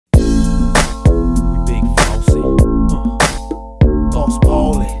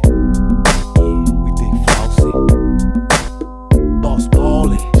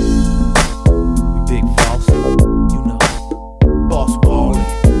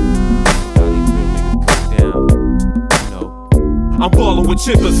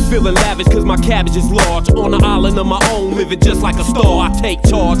chippers, feeling lavish cause my cabbage is large. On an island of my own, living just like a star. I take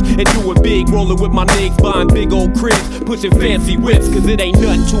charge and do it big, rolling with my niggas, buying big old cribs, pushing fancy whips, cause it ain't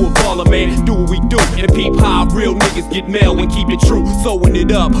nothing to a baller, man. Do what we do, and peep how real niggas get mail and keep it true. Sewing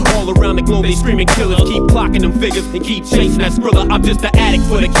it up, all around the globe they screaming killers. Keep clocking them figures and keep chasing that Skrilla. I'm just an addict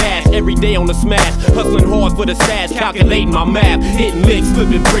for the cash, every day on the smash, hustling hard for the stash, calculating my math, hitting licks,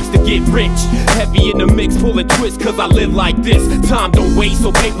 flipping bricks to get rich. Heavy in the mix, pulling twists, cause I live like this. Time don't wait,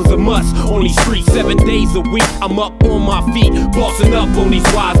 so paper's a must. On these streets, 7 days a week, I'm up on my feet, bossing up on these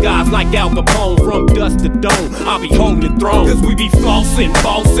wise guys like Al Capone. From dust to dome, I'll be holding the throne, cause we be flossin',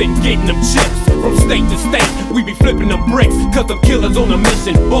 bossin', getting them chips. From state to state, we be flipping them bricks, cause them killers on a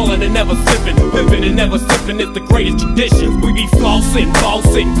mission, ballin' and never slippin', pimpin' and never sippin', it's the greatest tradition. We be flossin',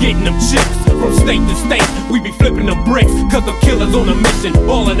 bossin', getting them chips. From state to state, we be flipping them bricks, cause them killers on a mission,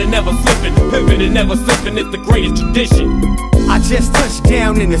 ballin' and never slippin', pimpin' and never sippin', it's the greatest tradition. I just touched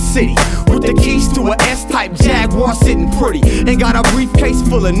down in the city with the keys to a S-type Jaguar sitting pretty, and got a briefcase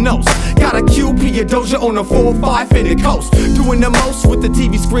full of notes. Got a QP, a Doja on a 4-5 in the coast, doing the most with the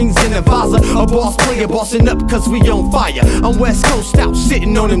TV screens in the visor. A boss player bossing up cause we on fire. I'm West Coast out,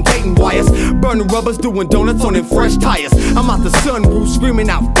 sitting on them Dayton wires, burning rubbers, doing donuts on them fresh tires. I'm out the sunroof screaming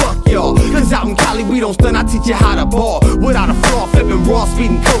out fuck y'all, cause out in Cali we don't stun. I teach you how to ball without a flaw, flipping raw,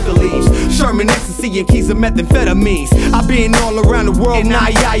 speeding coca leaves, Sherman ecstasy and keys of methamphetamines. I been all around the world, nah,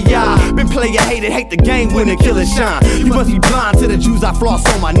 yeah. Been player hated, hate the game when the killer shine. You must be blind to the Jews I floss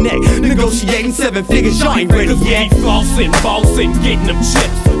on my neck, negotiating 7 figures, y'all ain't ready yet. We be flossin', bossin', getting them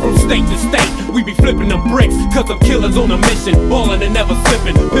chips. From state to state, we be flipping them bricks, cause them killers on a mission, ballin' and never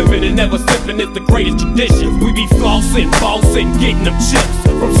slippin', pimpin' and never sippin', it's the greatest tradition. We be flossin', bossin', getting them chips.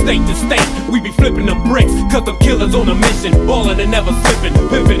 From state to state, we be flipping them bricks, cause them killers on a mission, ballin' and never slippin',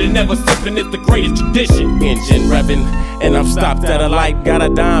 pimpin' and never sippin', it's the greatest tradition. Engine revving, and I'm stopped at a light. Got a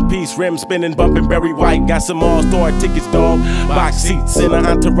dime piece, rim spinning, bumping Barry White. Got some all-star tickets, dog, box seats, and an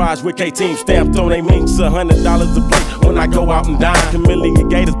entourage with K-Team stamped on they minks. $100 a plate when I go out and dine. Chameleon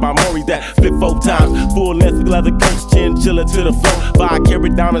Gators by Maury that flip 4 times. Full length leather coats, chinchilla to the floor.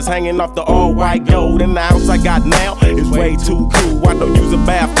 5-carat diamonds hanging off the all-white gold. And the house I got now is way too cool. I don't use a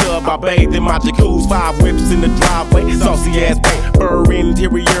bathtub, I bathe in my jacuzzi. 5 whips in the driveway, saucy ass paint, fur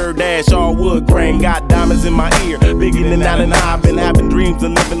interior dash, all wood grain. Got diamonds in my ear, bigger than Allen High. Been having dreams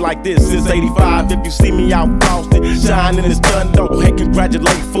of living like this since '85. If you see me out frosted, shining in the sun, don't hate,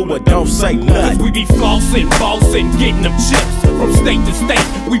 congratulate, fool, but don't say nothing. We be flossin', bossin', getting them chips. From state to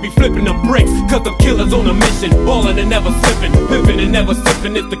state, we be flipping them bricks, cause them killers on a mission, ballin' and never slippin', pimpin' and never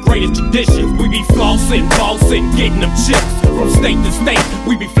sippin', it's the greatest tradition. We be flossin', bossin', getting them chips. From state to state,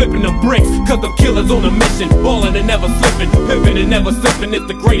 we be flipping them bricks, cause them killers on a mission, ballin' and never slippin', pimpin' and never sippin', it's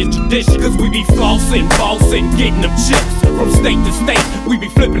the greatest tradition. Cause we be flossin', bossin', getting them chips. From state to state, we be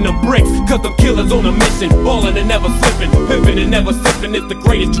flipping them bricks, cause them killers on a mission, ballin' and never slippin', pimpin' and never sippin', it's the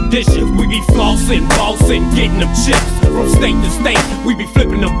greatest tradition. We be flossin', bossin', getting them chips. From state to state, we be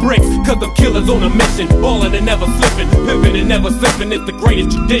flipping them bricks, cause them killers on a mission, ballin' and never slippin', pimpin' and never sippin', it's the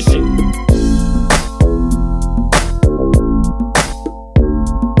greatest tradition.